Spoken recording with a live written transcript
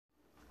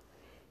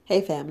Hey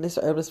fam, this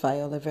is Herbalist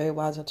Viola, Very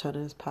Wise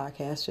Alternatives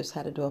Podcast. Just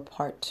had to do a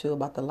part two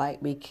about the light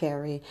we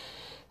carry.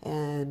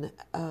 And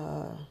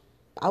I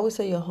would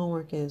say your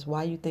homework is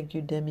why you think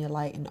you dim your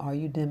light and are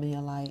you dimming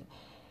your light?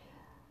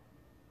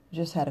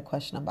 Just had a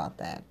question about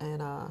that.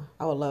 And I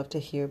would love to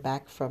hear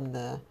back from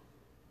the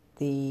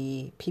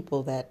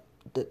people that,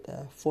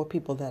 the four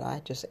people that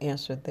I just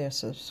answered their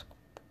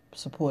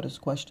supporters'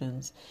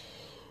 questions.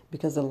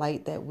 Because the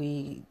light that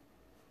we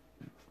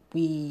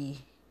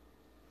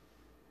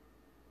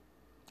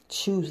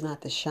choose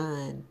not to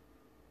shine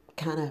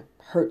kind of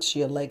hurts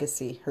your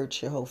legacy,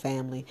 hurts your whole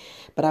family.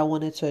 But I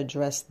wanted to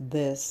address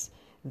this,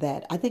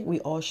 that I think we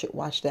all should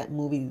watch that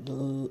movie,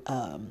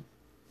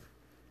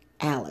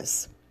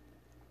 Alice.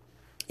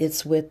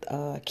 It's with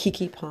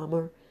Keke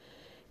Palmer.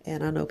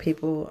 And I know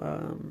people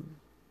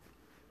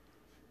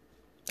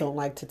don't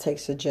like to take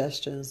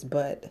suggestions,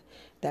 but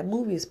that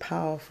movie is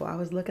powerful. I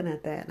was looking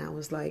at that and I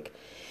was like,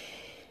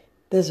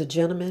 there's a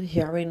gentleman,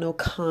 he already know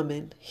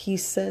Common. He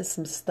says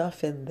some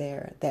stuff in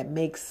there that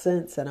makes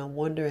sense. And I'm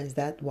wondering, is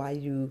that why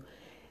you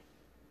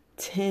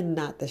tend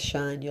not to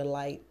shine your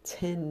light,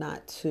 tend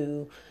not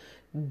to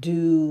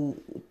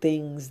do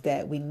things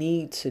that we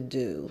need to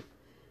do?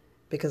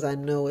 Because I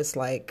know it's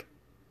like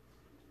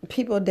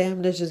people are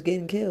damn near just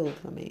getting killed.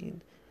 I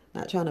mean,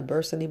 not trying to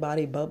burst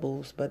anybody's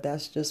bubbles, but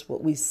that's just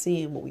what we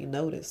see and what we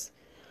notice.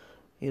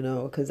 You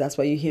know, because that's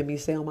why you hear me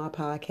say on my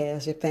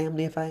podcast, your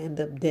family, if I end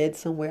up dead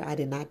somewhere, I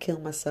did not kill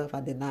myself. I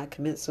did not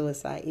commit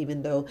suicide,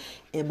 even though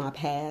in my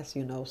past,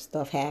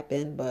 stuff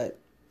happened. But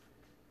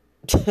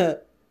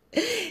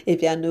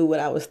if y'all knew what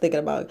I was thinking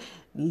about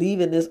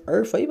leaving this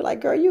earth for, you'd be like,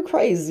 girl, you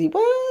crazy.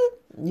 What?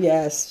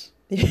 Yes.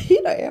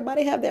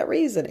 Everybody have that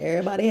reason.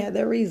 Everybody have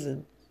their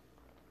reason.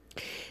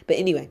 But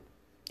anyway,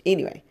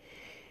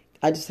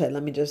 I just said,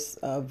 let me just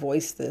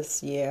voice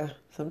this. Yeah,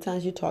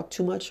 sometimes you talk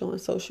too much on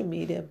social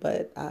media,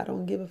 but I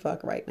don't give a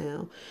fuck right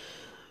now.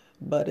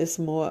 But it's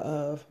more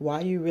of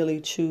why you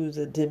really choose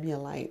to dim your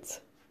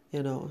lights.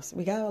 So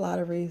we got a lot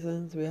of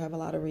reasons. We have a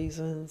lot of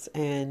reasons,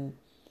 and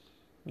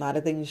a lot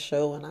of things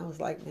show. And I was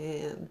like,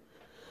 man,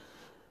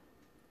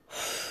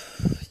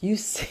 you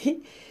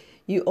see,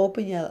 you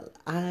open your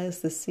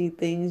eyes to see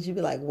things. You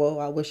be like, whoa,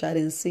 I wish I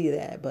didn't see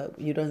that.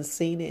 But you done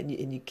seen it,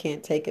 and you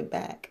can't take it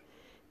back.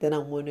 Then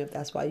I'm wondering if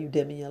that's why you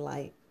dimming your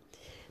light.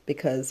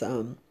 Because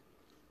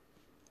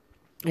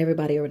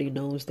everybody already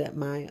knows that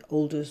my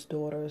oldest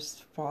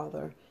daughter's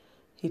father,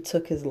 he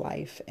took his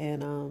life.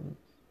 And,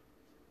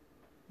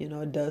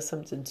 it does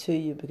something to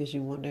you because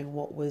you're wondering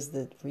what was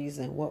the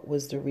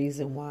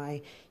reason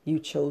why you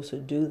chose to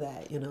do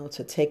that,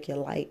 to take your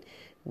light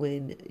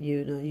when,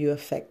 you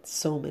affect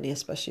so many,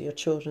 especially your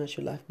children that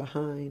you left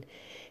behind.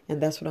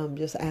 And that's what I'm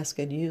just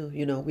asking you.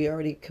 We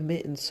already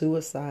committing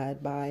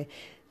suicide by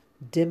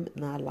dim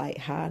our light,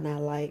 hide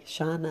our light,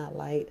 shine our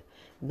light,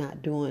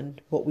 not doing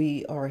what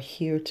we are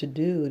here to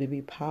do, to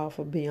be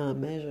powerful beyond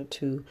measure,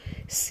 to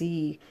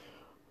see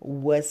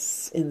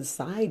what's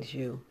inside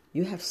you.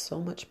 You have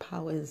so much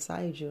power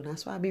inside you, and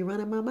that's why I be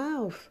running my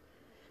mouth.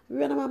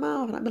 And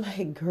I be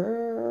like,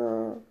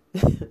 girl,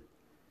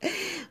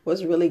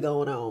 what's really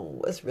going on?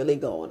 What's really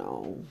going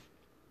on?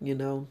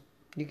 You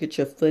get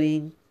your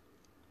footing,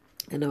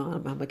 and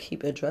I'm going to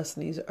keep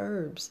addressing these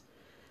herbs.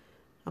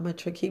 I'm going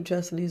to keep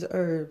addressing these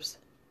herbs.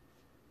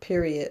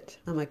 Period.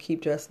 I'm going to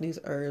keep addressing these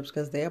herbs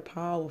because they're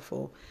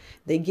powerful.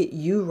 They get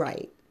you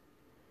right.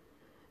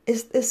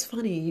 It's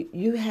funny.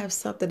 You have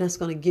something that's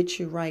going to get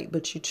you right,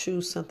 but you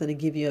choose something to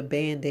give you a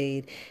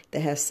Band-Aid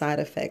that has side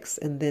effects,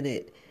 and then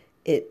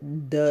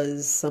it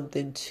does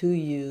something to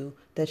you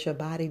that your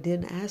body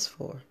didn't ask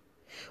for.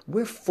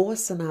 We're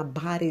forcing our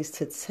bodies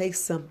to take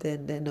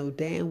something that know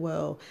damn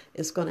well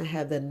it's going to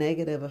have the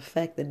negative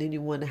effect. And then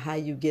you wonder how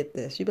you get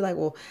this. You be like,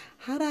 well,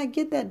 how did I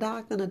get that,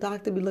 doctor? And the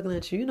doctor be looking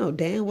at you. You know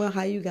damn well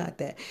how you got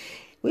that.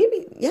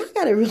 Y'all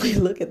got to really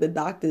look at the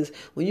doctors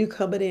when you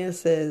come in and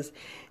says,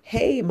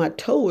 hey, my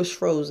toe is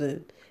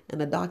frozen. And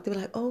the doctor be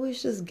like, oh,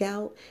 it's just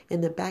gout in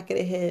the back of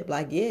the head.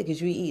 Like, yeah,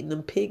 because you eating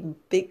them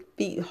big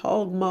feet,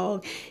 hog maw.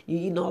 You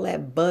eating all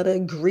that butter,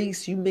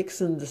 grease. You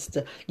mixing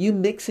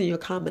your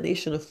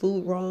combination of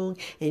food wrong.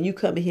 And you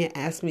come in here and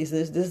ask me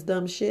this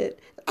dumb shit.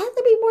 I have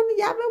to be wondering,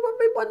 y'all be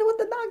wondering what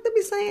the doctor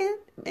be saying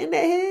in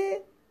their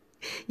head.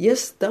 Your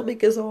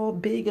stomach is all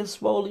big and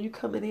swollen. You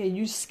come in here,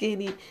 you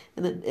skinny,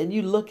 and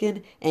you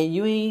looking, and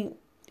you ain't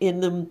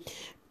in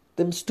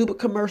them stupid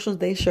commercials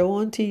they show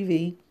on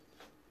TV.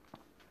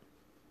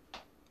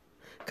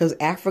 Because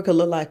Africa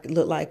look like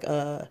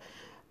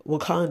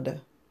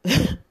Wakanda.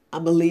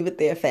 I'm going to leave it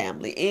there,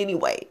 family.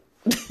 Anyway,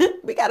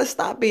 we got to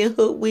stop being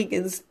hoodwinked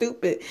and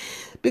stupid.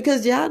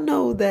 Because y'all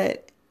know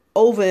that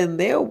over in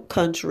their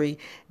country,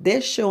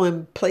 they're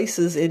showing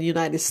places in the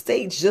United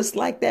States just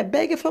like that,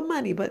 begging for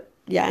money. But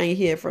y'all ain't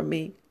hear from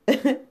me.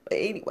 But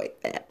anyway,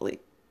 family.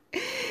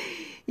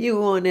 You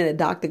go in there, the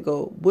doctor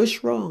go,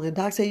 what's wrong? And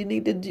the doctor say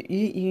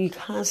you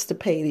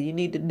constipated, you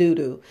need to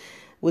doo-doo.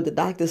 With the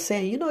doctor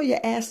saying, your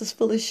ass is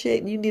full of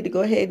shit and you need to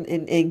go ahead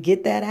and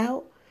get that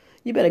out.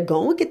 You better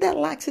go and get that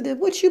laxative.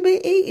 What you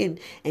been eating?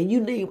 And you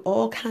name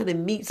all kind of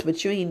meats,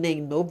 but you ain't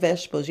name no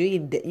vegetables. You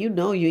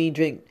ain't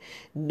drink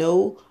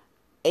no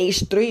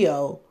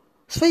H3O.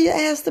 It's for your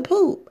ass to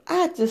poop.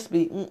 I just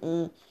be,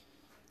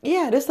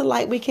 Yeah, this the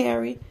light we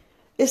carry.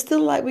 It's still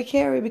the light we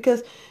carry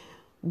because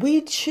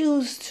we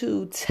choose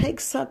to take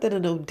something that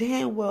know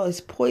damn well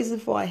is poison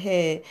for our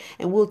head,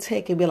 and we'll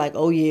take it and be like,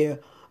 oh yeah,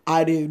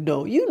 I didn't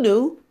know. You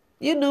knew.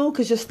 You knew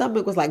because your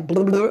stomach was like,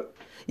 blah, blah.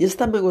 Your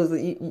stomach was,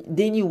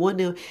 then you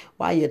wonder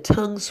why your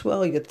tongue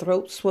swell, your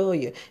throat swell,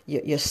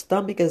 your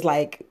stomach is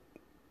like,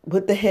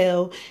 what the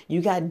hell?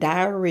 You got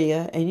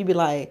diarrhea, and you be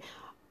like,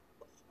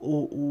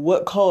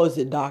 what caused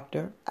it,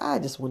 doctor? I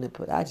just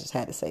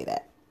had to say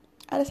that.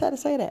 I just had to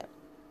say that.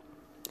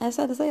 I just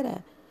had to say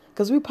that.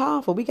 Because we're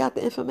powerful. We got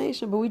the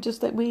information, but we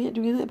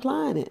ain't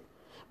applying it.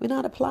 We're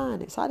not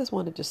applying it. So I just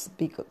want to just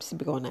speak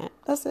on that.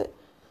 That's it.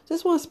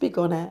 Just want to speak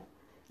on that.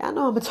 I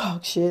know I'm going to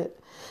talk shit.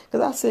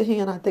 Because I sit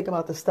here and I think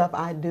about the stuff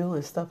I do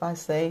and stuff I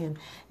say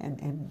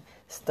and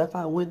stuff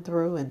I went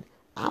through. And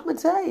I'm going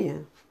to tell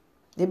you,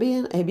 it be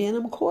in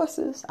them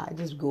courses. I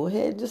just go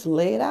ahead and just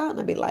lay it out. And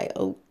I be like,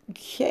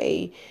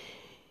 okay.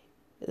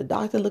 The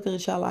doctor looking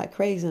at y'all like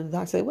crazy. And the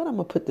doctor say, what I'm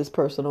going to put this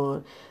person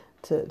on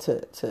to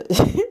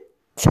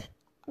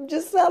I'm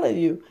just telling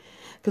you.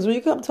 Because when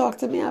you come talk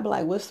to me, I'll be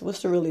like,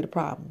 what's really the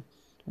problem?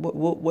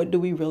 What do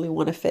we really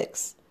want to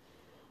fix?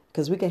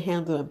 Because we can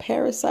handle the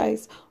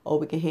parasites or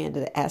we can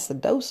handle the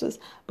acidosis,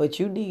 but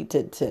you need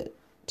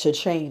to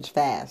change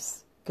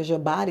fast. Because your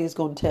body is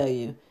going to tell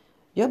you.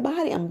 Your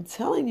body, I'm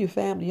telling you,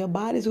 family, your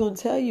body's going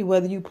to tell you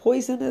whether you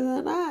poison it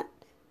or not.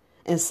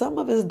 And some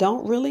of us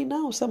don't really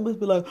know. Some of us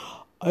be like,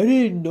 I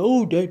didn't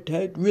know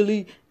that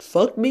really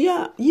fucked me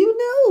up. You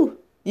knew.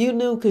 You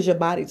knew because your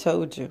body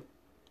told you.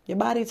 Your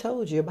body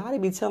told you. Your body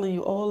be telling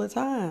you all the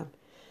time.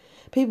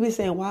 People be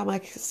saying, why my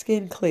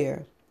skin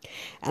clear?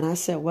 And I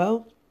said,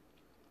 well,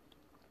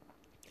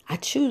 I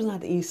choose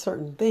not to eat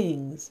certain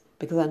things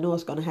because I know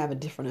it's going to have a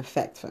different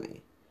effect for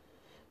me.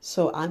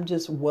 So I'm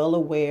just well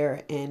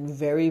aware and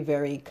very,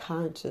 very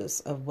conscious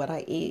of what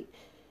I eat.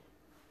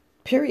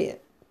 Period.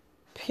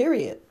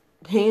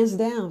 Hands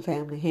down,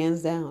 family.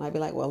 Hands down. I'd be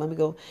like, well, let me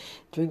go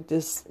drink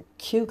this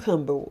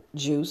cucumber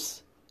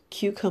juice,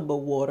 cucumber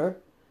water.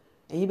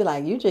 And you'd be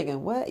like, you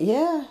drinking what?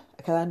 Yeah,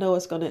 because I know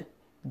it's going to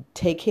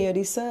take care of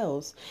these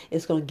cells.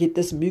 It's going to get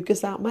this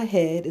mucus out my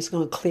head. It's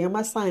going to clear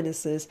my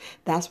sinuses.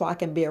 That's why I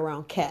can be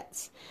around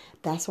cats.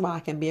 That's why I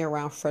can be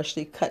around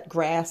freshly cut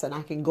grass and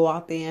I can go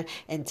out there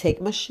and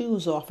take my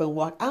shoes off and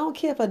walk. I don't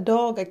care if a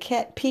dog or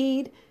cat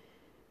peed.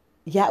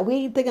 Yeah, we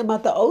ain't thinking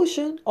about the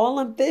ocean. All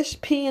them fish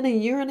peeing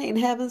and urinating and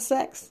having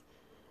sex.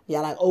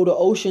 Yeah, like, oh, the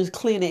ocean's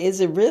cleaner. Is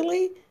it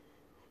really?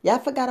 Y'all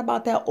forgot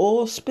about that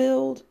oil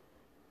spilled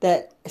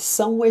that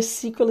somewhere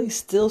secretly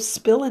still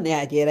spilling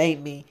that yet,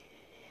 ain't me?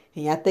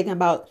 And y'all thinking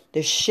about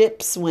the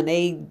ships when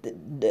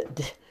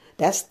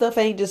that stuff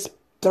ain't just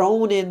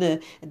thrown in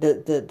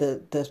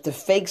the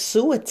fake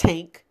sewer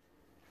tank.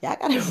 Y'all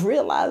gotta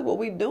realize what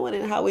we doing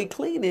and how we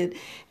cleaning,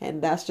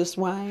 and that's just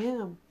why I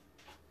am.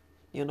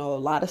 You know, a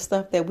lot of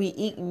stuff that we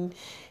eating,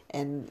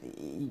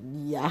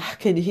 and y'all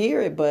can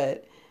hear it,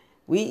 but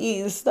we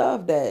eating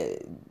stuff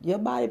that your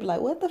body be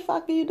like, what the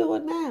fuck are you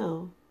doing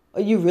now?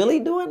 Are you really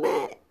doing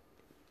that?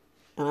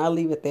 And I'll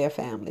leave it there,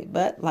 family.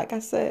 But like I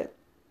said,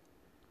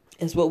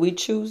 it's what we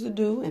choose to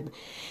do, and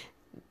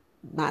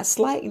not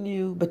slighting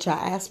you, but y'all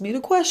ask me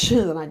the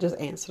questions and I just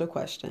answer the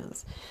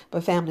questions.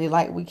 But family,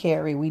 light we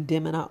carry, we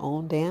dimming our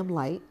own damn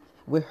light.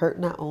 We're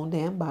hurting our own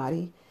damn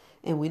body,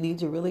 and we need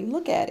to really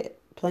look at it.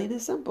 Plain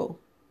and simple.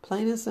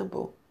 Plain and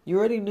simple. You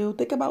already knew.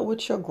 Think about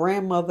what your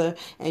grandmother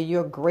and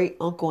your great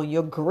uncle and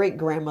your great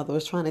grandmother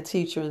was trying to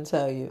teach you and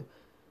tell you.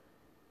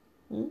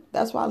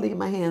 That's why I leave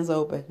my hands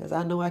open, because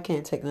I know I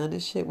can't take none of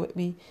this shit with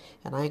me,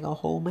 and I ain't gonna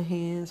hold my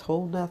hands,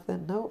 hold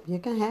nothing. Nope, you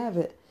can have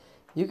it.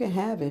 You can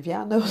have it. If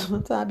y'all know,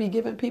 sometimes I be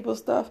giving people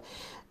stuff,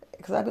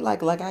 because I be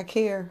like I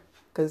care,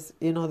 because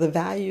you know the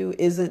value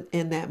isn't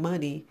in that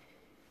money,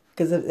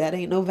 because that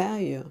ain't no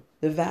value.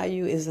 The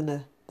value is in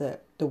the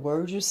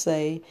words you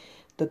say,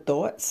 the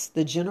thoughts,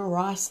 the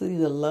generosity,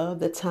 the love,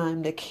 the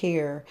time, the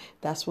care.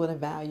 That's what the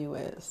value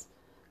is.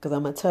 Because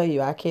I'm gonna tell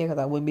you, I care, because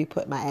I wouldn't be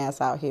putting my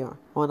ass out here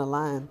on the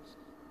line.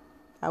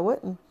 I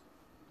wouldn't.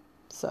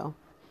 So,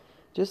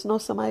 just know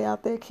somebody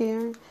out there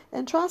caring,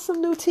 and try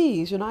some new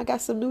teas. You know, I got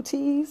some new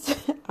teas.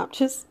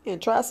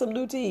 Try some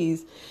new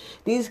teas.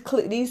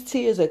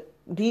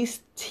 These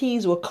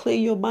teas will clear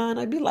your mind.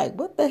 I'd be like,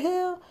 what the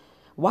hell?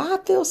 Why I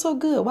feel so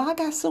good? Why I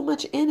got so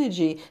much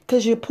energy?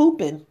 Because you're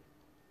pooping.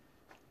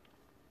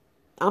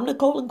 I'm the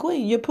Golden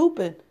Queen. You're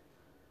pooping.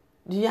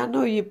 Y'all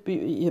know your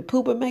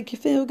pooping make you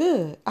feel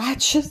good.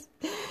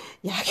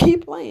 Y'all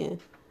keep playing.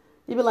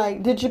 You be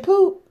like, did you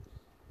poop?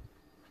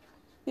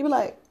 You be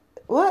like,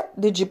 what?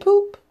 Did you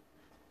poop?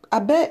 I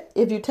bet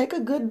if you take a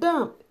good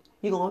dump,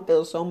 you're going to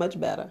feel so much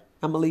better.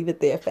 I'm going to leave it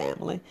there,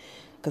 family.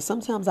 Because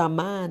sometimes our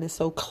mind is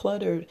so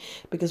cluttered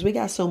because we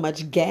got so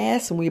much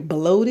gas and we're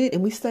bloated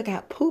and we still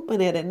got poop in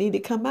there that need to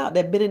come out,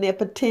 that been in there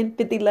for 10,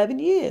 50, 11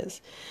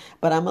 years.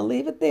 But I'm going to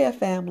leave it there,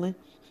 family.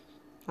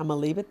 I'm going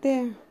to leave it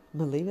there. I'm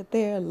going to leave it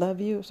there.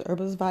 Love you. It's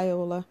Herbalist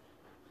Viola.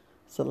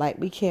 It's the light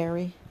we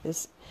carry.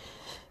 It's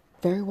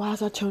Very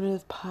Wise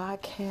Alternative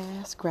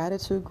Podcast.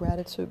 Gratitude,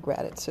 gratitude,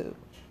 gratitude.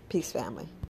 Peace, family.